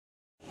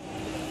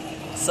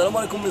السلام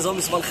عليكم نظام،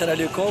 صباح الخير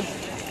عليكم.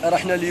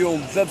 رحنا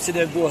اليوم باب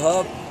سيدي عبد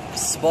الوهاب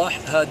الصباح.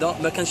 هذا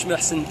ما كانش ما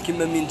احسن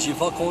كيما من تجي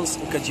فاكونس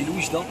وكتجي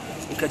الوجده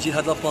وكتجي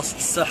هاد لابلاص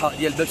الساحه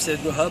ديال باب سيدي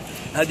عبد الوهاب.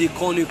 هذه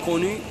كوني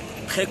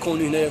تري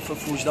كوني هنايا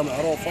في وجده،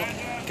 معروفه.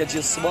 كتجي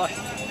الصباح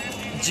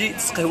تجي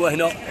تقهوى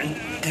هنا عند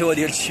قهوه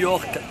ديال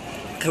الشيوخ،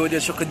 قهوه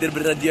ديال الشيوخ كدير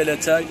براد ديالها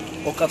تاي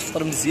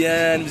وكتفطر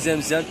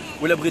مزيان.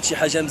 ولا بغيت شي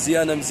حاجه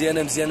مزيانه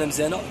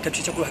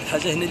كتمشي تاكل واحد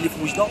الحاجه هنا اللي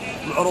في وجده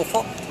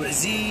معروفه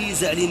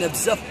وعزيزه علينا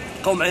بزاف.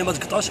 بقاو معايا ما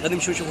تقطعوش، غادي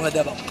نمشيو نشوفوها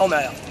دابا. بقاو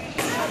معايا.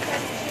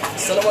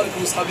 السلام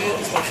عليكم صحابي،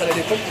 صباح الخير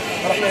عليكم.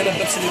 رحنا هنا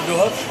باب سيدي عبد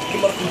الوهاب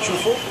كما راكم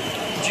تشوفوا.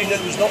 تجي هنا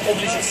الوجده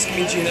اوبليجي خصك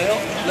من تجي هنايا،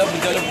 لا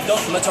بد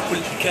ما تاكل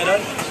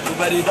كران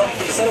وبارده.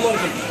 السلام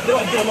عليكم. دير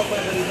واحد الدرهم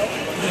اخويا بارده،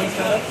 درهم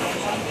كران.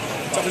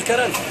 تاكل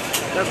كران؟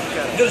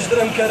 دير 2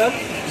 درهم كران،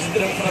 2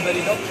 درهم اخرى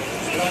بارده.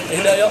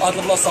 هنايا هاد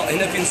البلاصه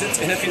هنا فين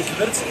زدت، هنا فين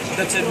كبرت.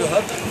 باب سيدي عبد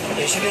الوهاب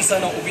 20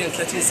 سنه وبين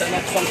 30 سنه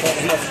دخلت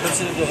هنا في باب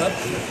سيدي عبد الوهاب.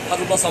 هاد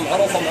البلاصه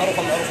معروفه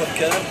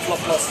بالكران في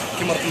لابلاص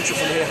كما راكم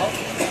تشوفوا ليها.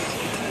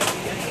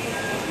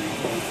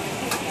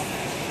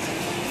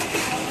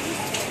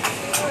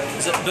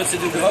 باب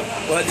سيدي عبد الوهاب.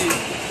 وهذه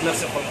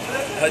نفس الحرب،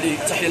 هذه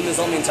تحيه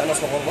النظاميين تاع ناس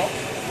الغربه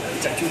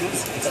تاع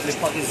تولوز تاع لي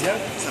باريزيان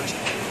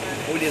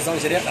ولي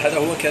زانجيريان. هذا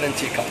هو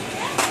كارانتيكا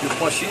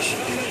الباشيش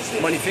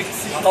مانيفيك.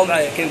 بقاو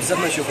معايا كاين بزاف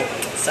ما نشوفوا.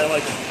 السلام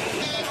عليكم.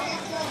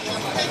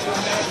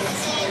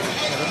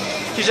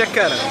 كي جاك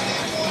كاران؟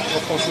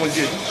 فرونشمون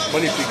الجيل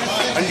مانيفيك.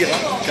 عندي غام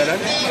كاران،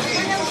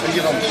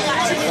 عندي غام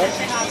سيبرون،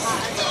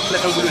 حنا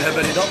كنقولوا لها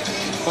بارده.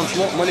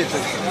 فرونشمون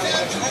مانيفيك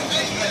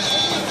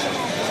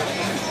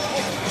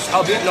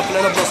صحابي. ناكل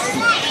انا بلاصتي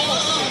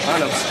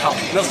انا بصحه.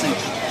 ميرسي.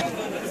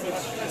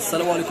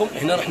 السلام عليكم.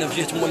 هنا رحنا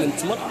في جهه مول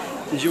التمر،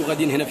 نجيو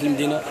غاديين هنا في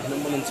المدينه. هنا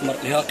مول التمر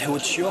اللي ها قهوه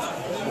الشيوخ،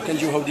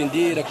 وكنجيو هاودين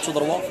ديريكت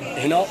تضربه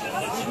هنا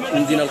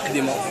المدينه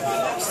القديمه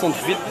سونت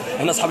فيل.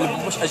 هنا صحاب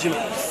البوش اجي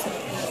معايا.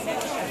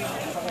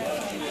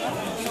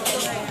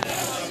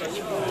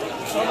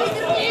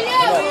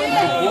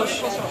 هنا البوش،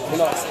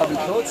 هنا اصحاب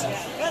الحوت،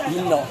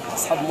 منا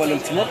اصحاب مول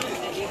التمر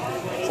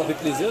صافي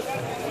بليزير.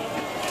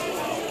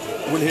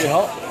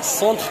 والهيها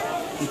السونتر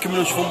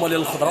نكملوا نشوفوا مالي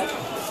الخضره.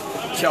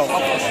 تشاو.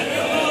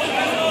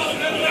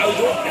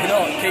 نعاودوا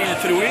هنا كاين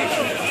الفروي،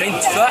 كاين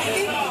التفاح،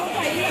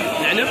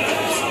 العنب،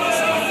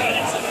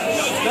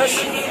 باش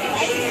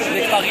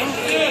نيكتارين،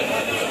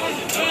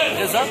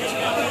 غزال،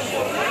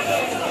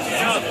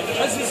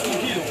 زوز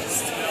كيلو.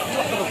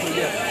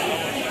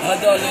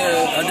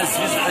 هذا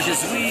الزوز حاجه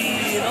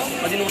زوينه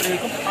غادي نوريه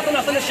لكم.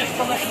 عطينا شي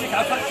حفره الله يخليك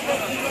عافاك.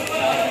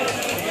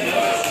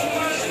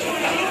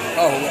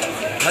 ها هو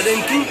هذا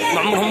يمكن ما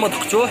عمرهم ما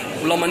ذقتوه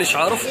ولا مانيش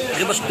عارف،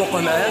 غير باش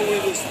تذوقوه معايا.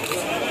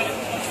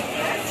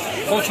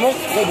 فرونشمون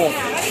ترو بون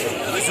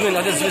زوين.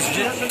 هذا الزوز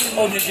جديد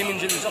اوبليجي من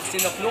جلجه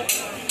خصني ناكلو،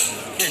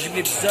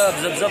 كيعجبني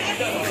بزاف.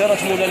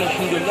 خيرات مولانا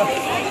الحمد لله.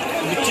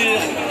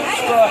 بطيخ،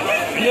 تفاح،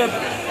 عنب،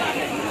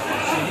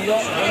 هي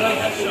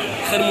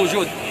خير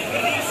موجود.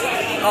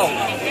 هاو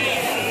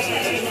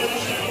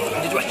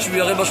زيد واحد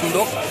شويه غير باش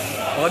نذوق،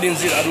 غادي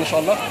نزيد عاد ان شاء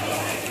الله.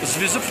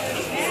 الزويزف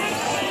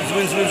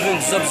زوين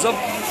بزاف.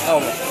 ها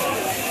هو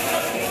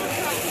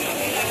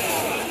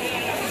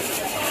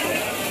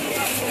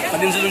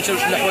غادي نزيدو نشريو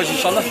شويه حوايج ان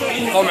شاء الله.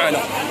 بقاو معنا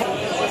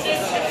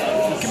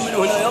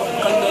نكملوا. هنايا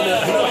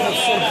هنا رحنا في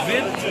سونت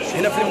فيل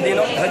هنا في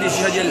المدينه. هذه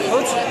الجهه ديال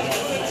الحوت،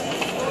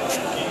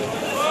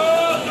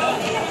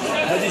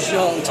 هذه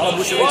الجهه نتاع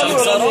بوشوي تاع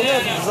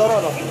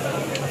الزراره.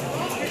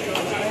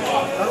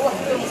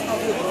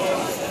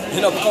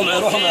 هنا بقاو معايا،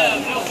 روحوا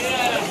معايا.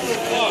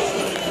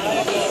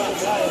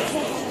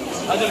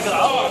 هذه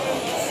القرعه،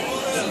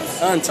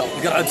 انت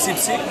القرعه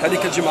بسيبسي، هذه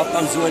كتجي مع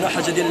الطعم زوينه،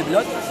 حاجه ديال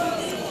البلاد.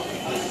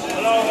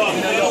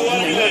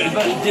 هنايا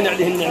البارح دينا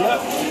عليه النعناع.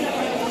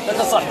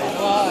 هذا صاحبي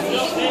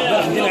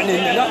البارح دينا عليه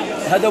النعناع.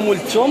 هذا مول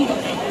الثوم.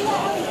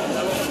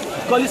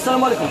 قال لي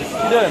السلام عليكم،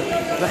 كي داير؟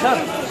 بخير.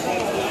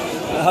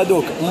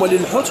 هذوك هما اللي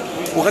الحوت.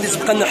 وغادي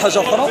تبقى لنا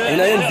حاجه اخرى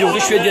هنايا، نديو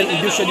غير شويه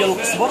ديال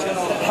القزبر،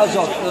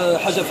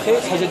 حاجه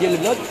فخير، حاجه ديال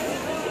البلاد.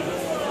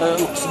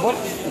 القزبر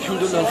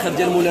الحمد لله الخير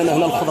ديال مولانا.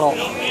 هنا الخضره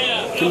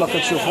كما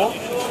كتشوفوا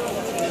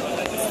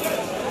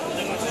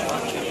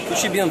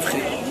كلشي بيان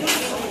فخير.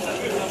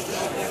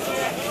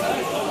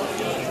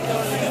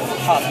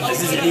 حار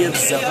عزيز عليا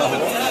بزاف. ها هو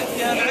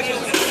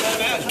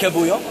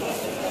الكابويا.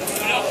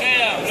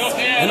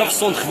 هنا في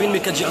السونت خبين ملي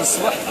كتجي على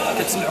الصباح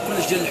كتسمع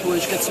كلش ديال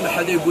الحوايج. كتسمع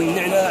هذا يقول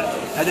النعناع،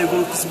 هذا يقول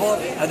القزبر،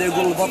 هذا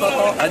يقول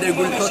البطاطا، هذا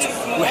يقول الحوت.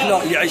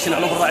 وحنا اللي عايشين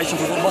على برا عايشين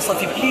في الغربه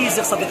صافي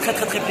بليزير، صافي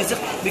تري بليزير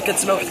ملي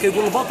كتسمع واحد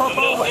كيقول البطاطا،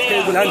 واحد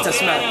كيقول ها انت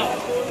سمع،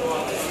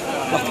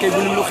 واحد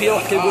كيقول الملوخيه،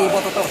 واحد كيقول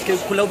البطاطا، واحد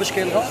كيقول كلها باش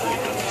كيلغى.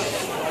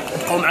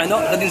 بقاو معنا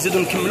غادي نزيدو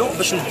نكملوا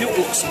باش نديو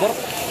القزبر.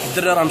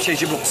 الدري راه مشى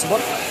يجيب القزبر.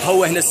 ها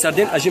هو هنا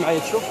السردين، اجي معايا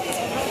تشوف.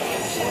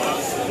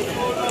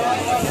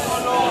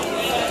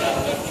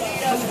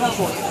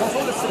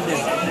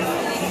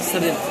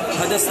 السردين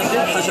هذا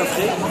السردين حاجه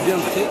بخير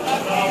بيان بخير.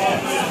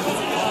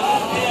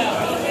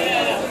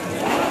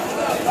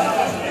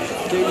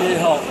 كاين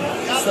ليها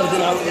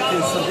السردين، عاود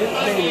كاين السردين،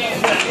 كاين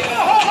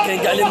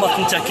كاين كاع لي مارك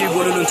نتاع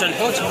كيقولوا له نتاع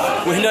الحوت.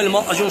 وهنا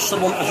الماء اجيو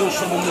نشربوا من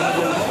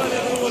هذا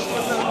الماء.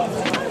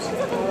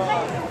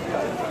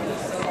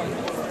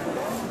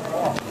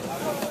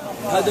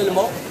 هذا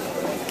الماء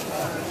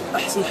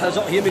احسن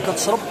حاجه هي ملي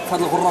كتشرب في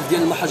هذا الغراف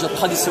ديال الماء، حاجه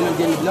تراديسيونيل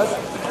ديال البلاد.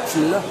 بسم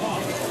الله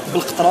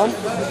بالقطران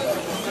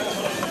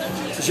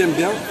جيم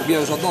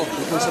بيان جادور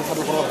ملي كنشرب في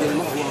هذا الغراف ديال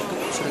الماء. هو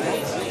هكا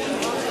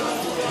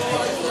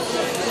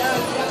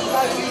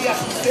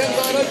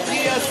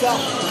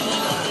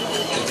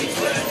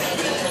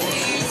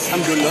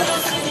الحمد لله.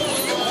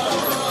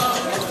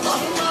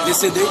 لي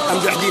سي دي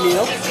امدح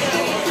دينيه.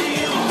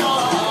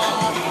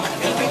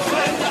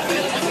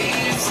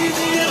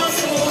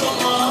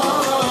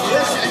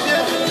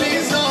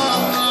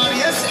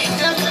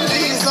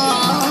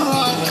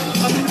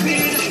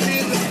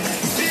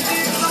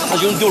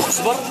 اجيو نديو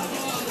القزبر.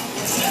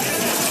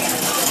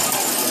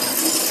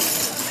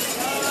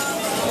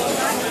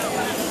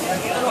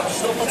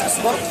 شربات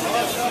القزبر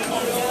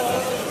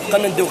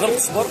بقينا نديو غير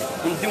القزبر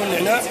ونديو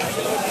النعناع،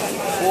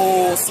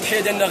 والصبحيه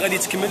ديالنا غادي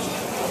تكمل.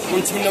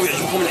 ونتمناو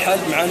يعجبكم الحال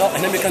معنا.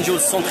 هنا ملي كنجيو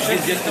للسونتر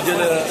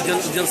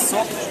ديال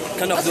السوق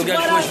كناخذوا كاع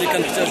الحوايج اللي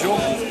كنحتاجو.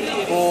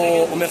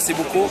 وميرسي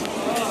بوكو.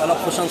 على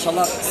بروشان ان شاء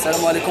الله.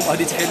 السلام عليكم.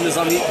 هذه تحيه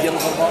للنظامي ديال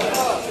المغاربه.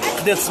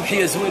 قضيت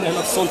صبحيه زوينه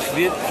هنا في السونتر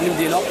فيل في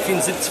المدينه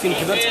فين زدت فين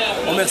كبرت.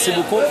 وميرسي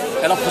بوكو.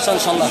 على بروشان ان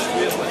شاء الله.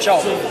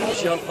 تشاو.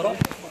 شي اخرى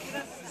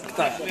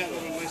قطع.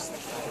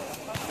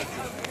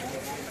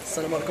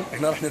 السلام عليكم.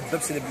 حنا رحنا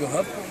لباب سيدي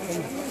عبد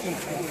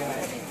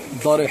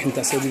الضريح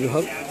نتاع سيدي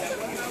عبد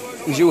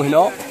نجيو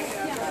هنا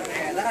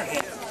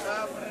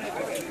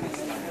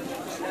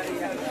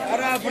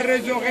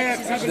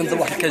ندير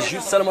واحد الكاس جو.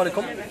 السلام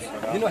عليكم.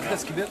 دينا واحد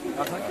الكاس كبير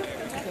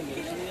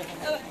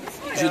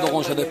جو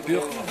دورونج هذا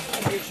بيور.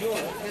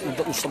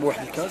 نبدا نشرب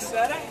واحد الكاس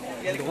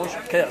دورونج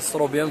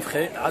كيعصروا بيان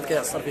فخي عاد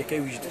كيعصر فيه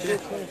كيوجد فيه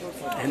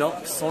هنا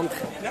في السونتر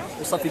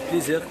وصافي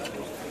بليزير.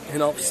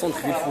 هنا في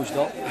السونتر فيل في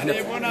وجده.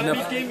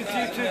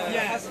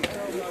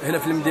 هنا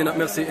في المدينه.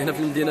 ميرسي. هنا في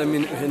المدينه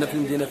هنا في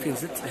المدينه فين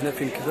زدت هنا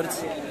فين كبرت.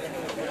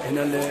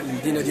 هنا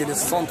المدينه ديال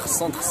السونتر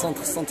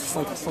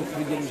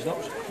ديال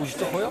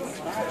وجده خويا.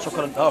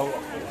 شكرا. ها هو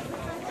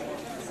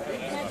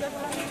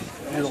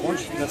الغونج.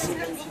 ميرسي.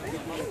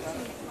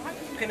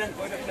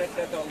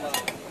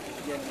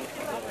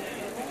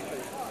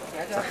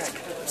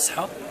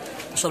 صحة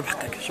شرب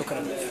حقك.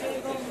 شكرا.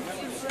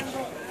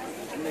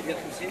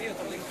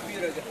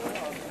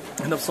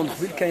 هنا في السونتر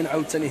فيل كاين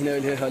عاوتاني هنا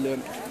ليها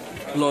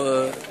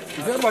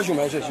في 4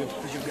 جمعة جاو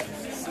كاع.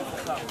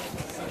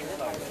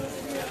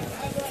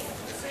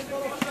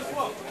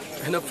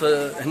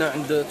 هنا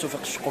عند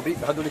توفيق الشقوبي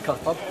هادو لي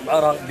كارطاب مع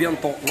راه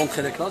بيانطون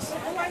لونطري دي كلاس.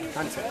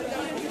 ها انت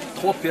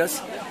 3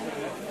 بياس.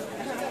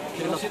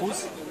 كاين لاكوز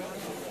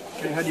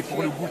كاين هادي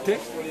بوغ لو غوتي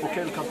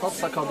وكاين الكارطاب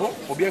ساكادو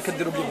وبيان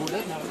كديروا بلي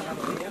غولات.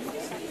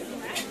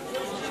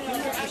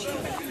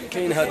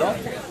 كاين هذا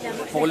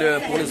بوغ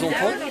لي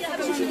زونفون.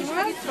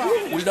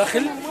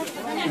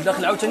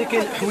 والداخل عاوتاني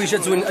كاين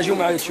حويجات زوينين. اجيو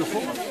معايا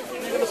تشوفوا.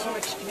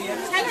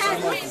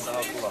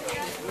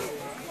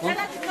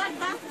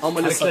 هما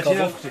لي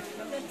ساكادو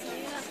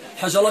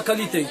حاجه لا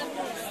كاليتي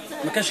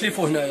ما كانش لي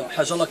فو هنايا.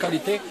 حاجه لا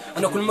كاليتي.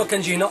 انا كل ما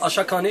كنجي هنا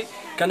اشاكاني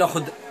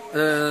كناخذ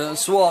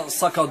سوا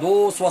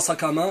ساكادو سوا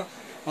ساكامان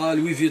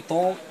لوي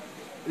فيتون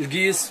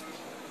الكيس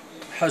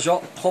حاجه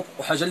طوب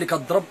وحاجه اللي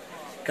كتضرب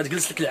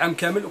كتجلس لك العام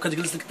كامل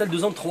وكتجلس لك حتى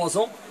 2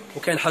 3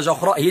 وكاين حاجه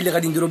اخرى هي اللي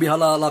غادي نديروا بها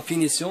لا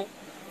فينيسيون.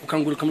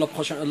 وكنقول لكم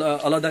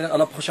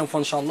لا بروشين فوا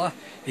ان شاء الله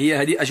هي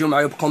هذه. اجيو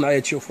معايا بقاو معايا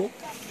تشوفوا.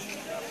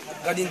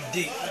 غادي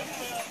ندي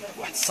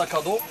واحد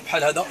الساكادو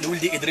بحال هذا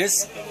لولدي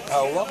ادريس. ها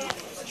هو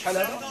شحال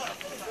هذا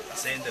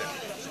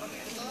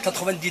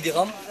 90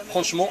 درهم.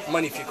 فرونشمون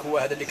مانيفيك. هو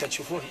هذا اللي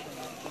كتشوفوه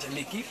تاع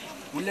ميكي.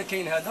 ولا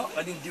كاين هذا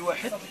غادي ندي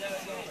واحد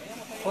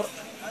اخر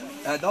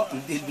هذا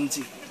نديه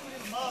لبنتي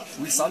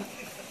وصال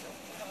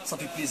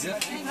صافي بليزير.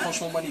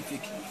 فرونشمون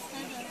مانيفيك.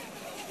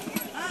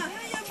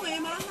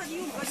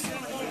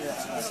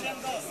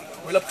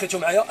 ولا بقيتو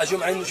معايا اجيو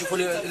معايا نشوفوا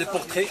لي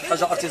بورتري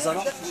حاجه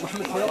ارتيزانا.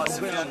 محمد خويا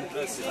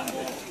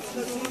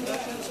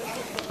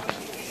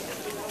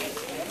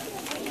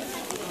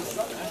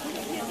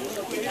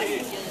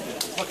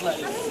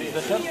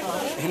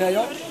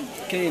هنايا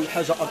كاين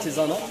حاجه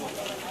ارتيزانا.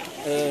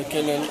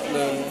 كاين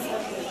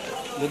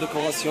لي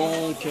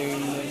ديكوراسيون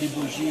كاين لي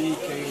بوجي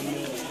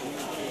كاين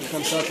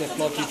الخمسات لي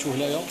بلاكيتو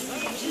هنايا.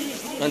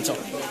 انت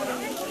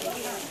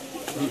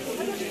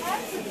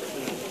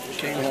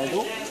كاين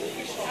هادو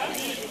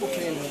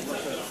وكاين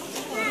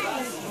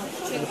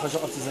هادو حاجه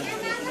ارتيزان.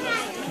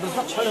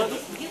 بالضبط شحال هادو؟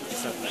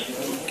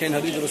 كاين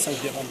هادو يديروا 5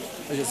 درهم.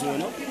 حاجه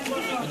زوينه.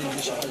 غادي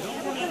ندير شي حاجه.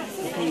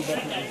 وكاين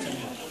البارح عاوتاني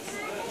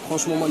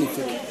فرونشمون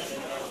مانيفيك.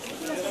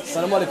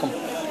 السلام عليكم.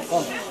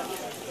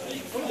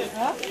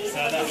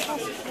 سلام.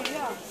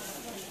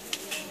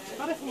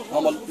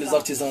 هما لي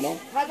زارتيزانا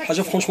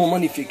حاجه فرونشمون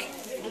مانيفيك.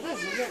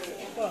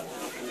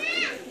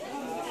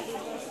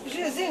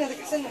 زين هذاك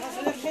حسن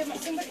بخير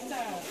محسن داك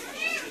تاع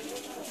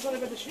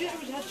تضرب هذا شويه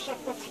عوج هاد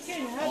الشرطه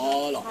كاين هذا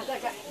فوالا هذا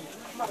كاع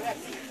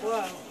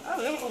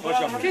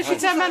واو كاين شي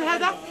ثمن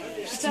هذا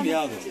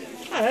 600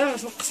 هذا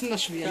نقص لنا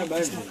شويه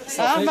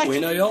صافي.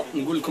 وهنايا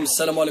نقول لكم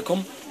السلام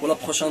عليكم ولا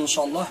بروشان ان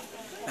شاء الله.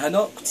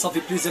 هنا كنت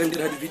صافي بليزير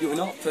ندير هذا الفيديو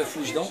هنا في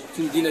وجده في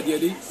المدينه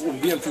ديالي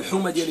وبيان في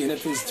الحومه ديالي هنا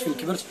فين زدت فين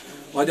كبرت.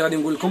 وهذه غادي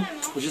نقول لكم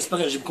وجيسبر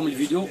يعجبكم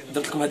الفيديو.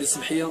 درت لكم هذه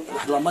الصباحيه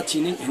واحد لا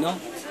ماتيني هنا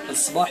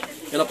الصباح.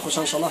 الى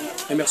بروشان ان شاء الله.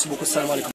 ميرسي بوكو. السلام عليكم.